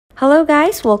Hello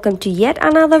guys, welcome to yet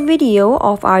another video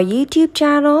of our YouTube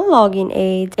channel Login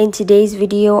Aids. In today's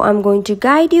video, I'm going to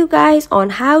guide you guys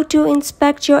on how to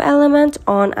inspect your element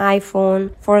on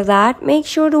iPhone. For that, make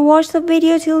sure to watch the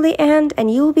video till the end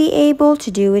and you'll be able to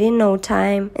do it in no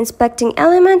time. Inspecting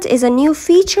element is a new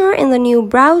feature in the new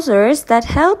browsers that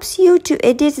helps you to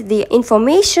edit the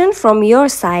information from your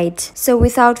site. So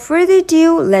without further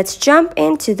ado, let's jump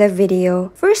into the video.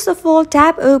 First of all,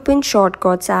 tap open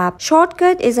Shortcuts app.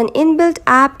 Shortcut is an inbuilt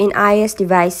app in iOS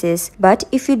devices, but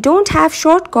if you don't have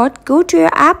Shortcut, go to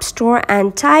your app store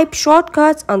and type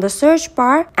Shortcuts on the search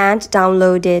bar and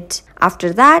download it.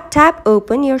 After that, tap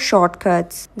open your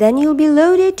shortcuts. Then you'll be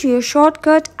loaded to your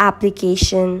shortcut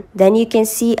application. Then you can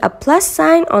see a plus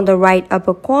sign on the right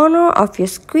upper corner of your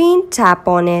screen. Tap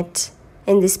on it.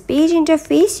 In this page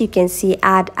interface, you can see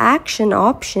Add Action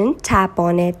option. Tap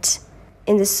on it.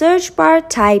 In the search bar,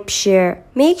 type Share.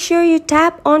 Make sure you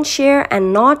tap on Share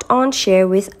and not on Share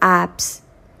with Apps.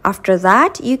 After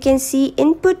that, you can see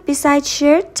Input beside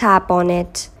Share. Tap on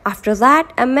it. After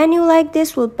that, a menu like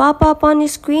this will pop up on your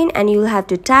screen and you'll have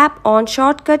to tap on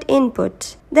Shortcut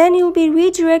Input. Then you'll be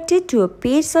redirected to a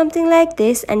page something like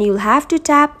this and you'll have to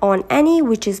tap on any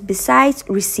which is besides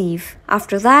Receive.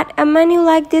 After that, a menu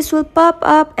like this will pop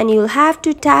up and you'll have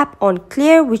to tap on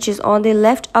Clear, which is on the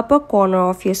left upper corner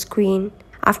of your screen.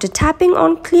 After tapping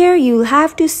on Clear, you'll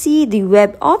have to see the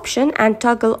Web option and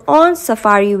toggle on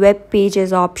Safari Web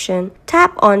Pages option.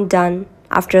 Tap on Done.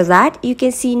 After that, you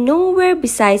can see Nowhere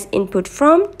besides Input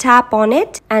From. Tap on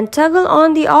it and toggle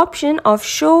on the option of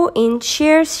Show in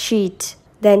Share Sheet.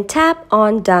 Then tap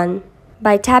on Done.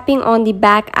 By tapping on the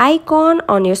back icon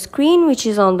on your screen, which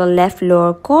is on the left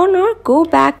lower corner, go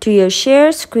back to your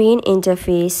share screen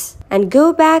interface and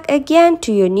go back again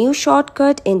to your new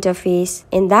shortcut interface.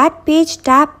 In that page,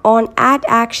 tap on Add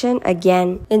Action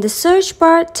again. In the search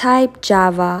bar, type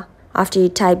Java. After you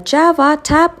type Java,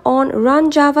 tap on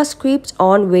Run JavaScript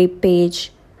on Web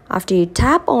Page. After you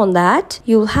tap on that,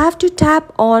 you'll have to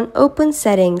tap on Open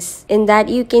Settings. In that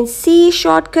you can see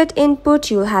Shortcut Input.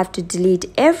 You'll have to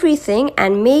delete everything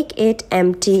and make it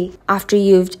empty. After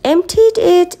you've emptied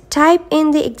it, type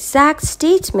in the exact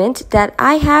statement that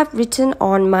I have written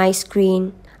on my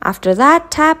screen. After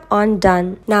that, tap on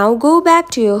Done. Now go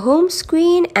back to your home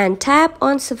screen and tap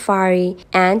on Safari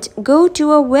and go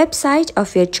to a website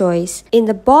of your choice. In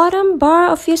the bottom bar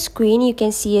of your screen, you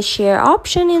can see a share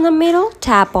option in the middle.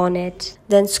 Tap on it.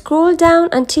 Then scroll down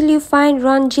until you find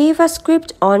Run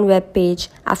JavaScript on Web Page.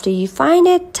 After you find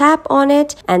it, tap on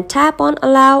it and tap on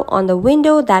Allow on the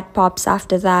window that pops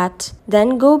after that.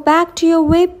 Then go back to your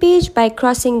web page by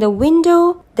crossing the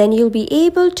window. Then you'll be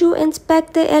able to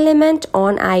inspect the element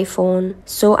on iPhone.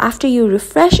 So after you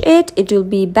refresh it, it will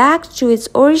be back to its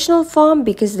original form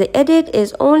because the edit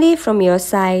is only from your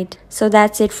side. So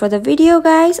that's it for the video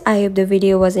guys. I hope the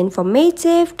video was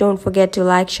informative. Don't forget to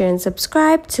like, share and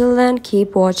subscribe. Till then,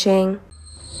 keep watching.